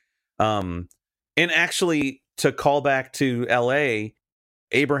painter? And actually, to call back to LA,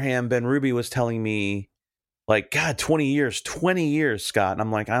 Abraham Ben-Ruby was telling me, like, God, 20 years, Scott. And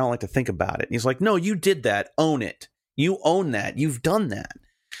I'm like, I don't like to think about it. And he's like, no, you did that. Own it. You own that. You've done that.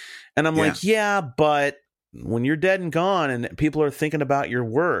 And I'm like, yeah, but when you're dead and gone and people are thinking about your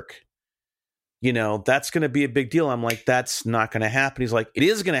work, you know, that's going to be a big deal. I'm like, that's not going to happen. He's like, it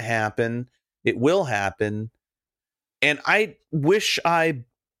is going to happen. It will happen. And I wish I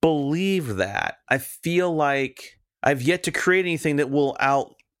believed that. I feel like I've yet to create anything that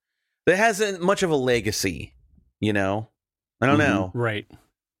that hasn't much of a legacy, you know? I don't know. Right.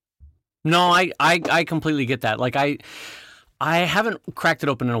 No, I completely get that. Like I haven't cracked it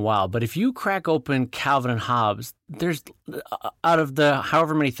open in a while, but if you crack open Calvin and Hobbes, there's out of the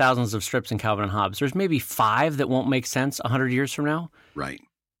however many thousands of strips in Calvin and Hobbes, there's maybe 5 that won't make sense 100 years from now. Right.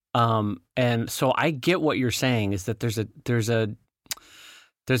 And so I get what you're saying is that there's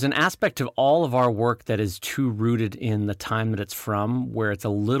an aspect of all of our work that is too rooted in the time that it's from, where it's a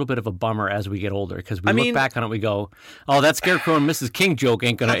little bit of a bummer as we get older, because we look back on it, we go, "Oh, that Scarecrow and Mrs. King joke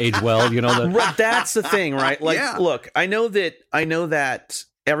ain't going to age well," you know. That's the thing, right? Like, look, I know that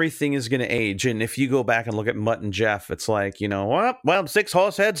everything is going to age, and if you go back and look at Mutt and Jeff, it's like, you know, well, 6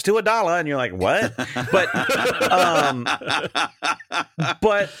 horse heads to $1, and you're like, what?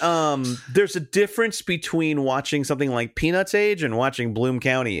 But there's a difference between watching something like Peanuts age and watching Bloom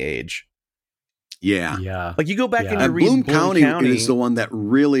County age. Yeah. Like you go back and you read Bloom County is the one that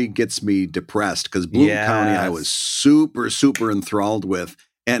really gets me depressed, because Bloom County I was super, super enthralled with.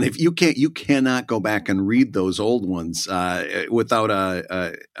 And if you cannot go back and read those old ones without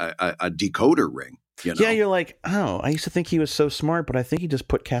a decoder ring. You know? Yeah, you're like, oh, I used to think he was so smart, but I think he just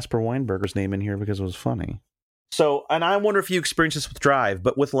put Casper Weinberger's name in here because it was funny. So, and I wonder if you experience this with Drive,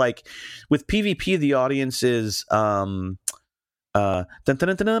 but with PvP, the audience is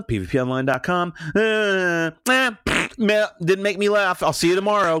PvPonline.com. Didn't make me laugh. I'll see you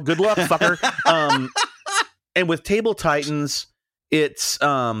tomorrow. Good luck, fucker. And with Table Titans, it's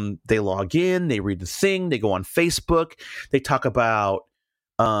they log in, they read the thing, they go on Facebook, they talk about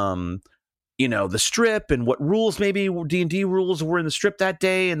you know, the strip and what rules, maybe D&D rules were in the strip that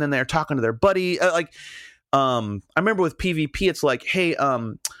day, and then they're talking to their buddy. I remember with PvP, it's like, hey,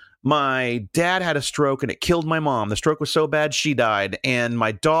 my dad had a stroke and it killed my mom. The stroke was so bad she died, and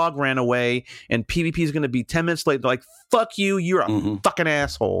my dog ran away, and PvP is going to be 10 minutes late. They're like, fuck you, you're a fucking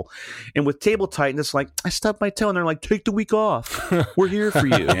asshole. And with Table Titan, it's like, I stubbed my toe, and they're like, take the week off. We're here for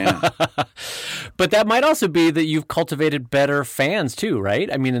you. But that might also be that you've cultivated better fans too,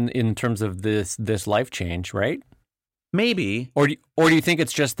 right? I mean, in terms of this life change, right? Maybe. Or do you think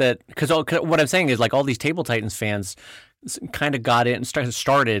it's just that, because what I'm saying is, like, all these Table Titans fans kind of got in and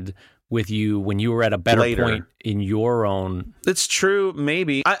started with you when you were at a better point in your own. It's true,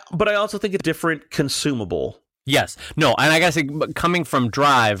 maybe. But I also think it's different consumable. Yes. No, and I gotta say, coming from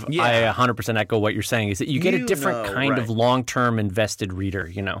Drive, I 100% echo what you're saying, is that you get a different kind of long-term invested reader,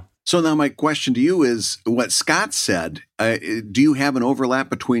 you know. So now my question to you is, what Scott said, do you have an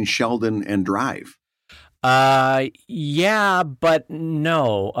overlap between Sheldon and Drive? Yeah, but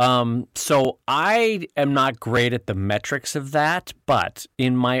no. So I am not great at the metrics of that, but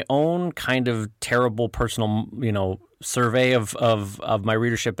in my own kind of terrible personal, you know, survey of my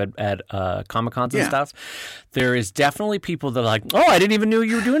readership at Comic-Cons and stuff, there is definitely people that are like, oh, I didn't even know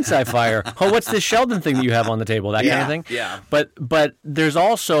you were doing sci-fi, or oh, what's this Sheldon thing that you have on the table, that kind of thing. Yeah. But there's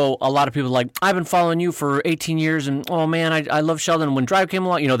also a lot of people like, I've been following you for 18 years, and oh man, I love Sheldon. When Drive came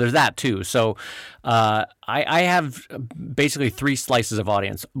along, you know, there's that too. So I have basically 3 slices of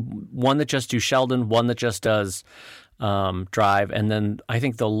audience: one that just do Sheldon, one that just does Drive, and then I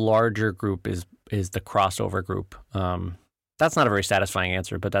think the larger group is the crossover group. That's not a very satisfying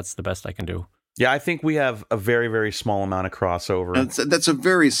answer, but that's the best I can do. Yeah, I think we have a very, very small amount of crossover. That's a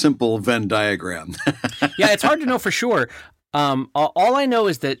very simple Venn diagram. Yeah, it's hard to know for sure. All I know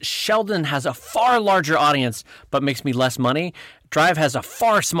is that Sheldon has a far larger audience, but makes me less money. Drive has a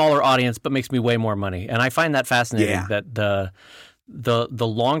far smaller audience, but makes me way more money. And I find that fascinating that the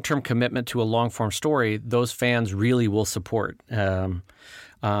long-term commitment to a long-form story, those fans really will support.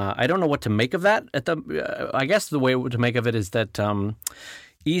 I don't know what to make of that. I guess the way to make of it is that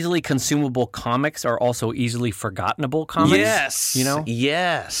easily consumable comics are also easily forgottenable comics. Yes,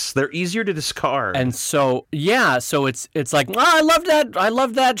 yes, they're easier to discard. And so it's like, I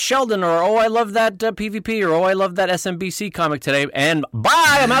love that Sheldon, or I love that PvP, or I love that SMBC comic today, and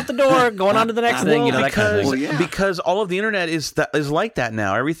bye, I'm out the door, going on to the next thing. That kind of thing. Because all of the internet is like that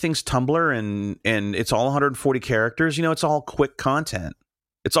now. Everything's Tumblr, and it's all 140 characters. It's all quick content.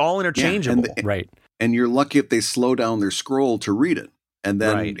 It's all interchangeable, right? And you're lucky if they slow down their scroll to read it. And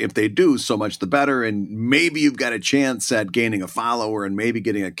then if they do, so much the better. And maybe you've got a chance at gaining a follower and maybe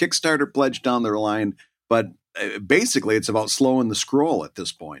getting a Kickstarter pledge down the line. But basically, it's about slowing the scroll at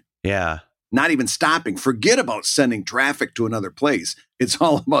this point. Yeah. Not even stopping. Forget about sending traffic to another place. It's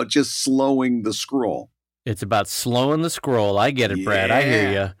all about just slowing the scroll. It's about slowing the scroll. I get it, Brad. I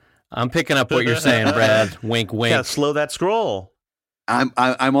hear you. I'm picking up what you're saying, Brad. Wink, wink. Yeah, slow that scroll.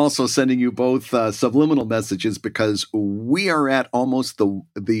 I'm also sending you both subliminal messages because we are at almost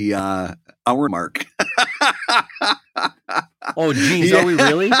the hour mark. Oh, geez, are we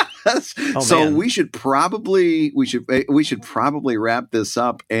really? So we should probably wrap this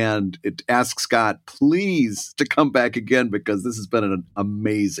up and ask Scott, please, to come back again, because this has been an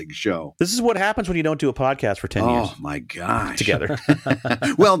amazing show. This is what happens when you don't do a podcast for 10 years. Oh my gosh. Together.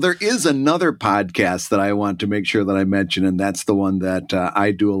 Well, there is another podcast that I want to make sure that I mention, and that's the one that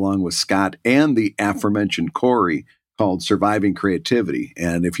I do along with Scott and the aforementioned Corey, called Surviving Creativity.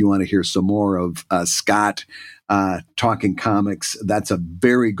 And if you want to hear some more of Scott talking comics, that's a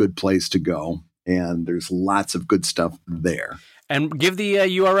very good place to go. And there's lots of good stuff there. And give the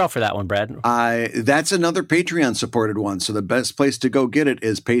URL for that one, Brad. That's another Patreon supported one. So the best place to go get it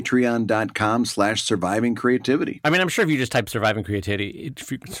is patreon.com/surviving creativity. I mean, I'm sure if you just type surviving creativity,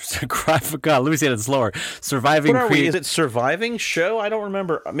 God, let me say that slower. Surviving creativity. Is it surviving show? I don't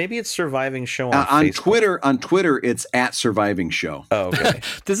remember. Maybe it's surviving show on Facebook. On Twitter, it's at surviving show. Oh, okay.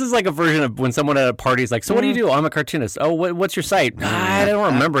 This is like a version of when someone at a party is like, so what do you do? I'm a cartoonist. Oh, what's your site? I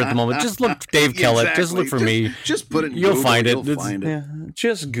don't remember at the moment. Just look Dave Kellett. Exactly. Just look for me. Just put it in You'll Google, find it. Yeah,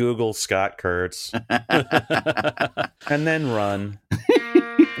 just Google Scott Kurtz and then run.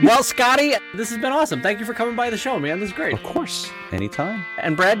 Well, Scotty, this has been awesome. Thank you for coming by the show, man. This is great. Of course. Anytime.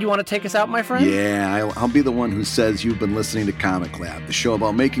 And Brad, you want to take us out, my friend? Yeah, I'll be the one who says you've been listening to Comic Lab, the show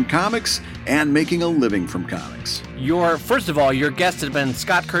about making comics and making a living from comics. First of all, your guest has been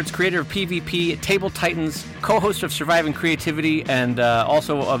Scott Kurtz, creator of PvP, Table Titans, co-host of Surviving Creativity, and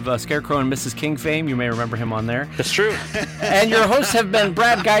also of Scarecrow and Mrs. King fame. You may remember him on there. That's true. And your hosts have been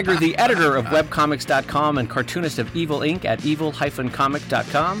Brad Geiger, the editor of webcomics.com and cartoonist of Evil Inc. at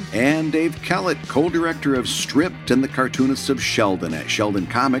evil-comic.com. And Dave Kellett, co-director of Stripped and the cartoonist of Sheldon at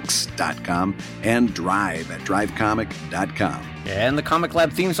sheldoncomics.com and Drive at drivecomic.com. And the Comic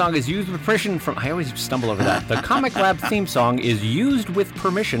Lab theme song is used with permission from... I always stumble over that. The Comic Lab theme song is used with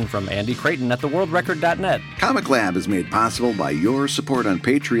permission from Andy Creighton at theworldrecord.net. Comic Lab is made possible by your support on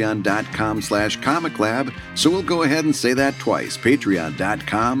patreon.com/comiclab. So we'll go ahead and say that twice.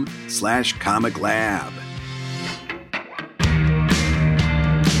 Patreon.com/comiclab.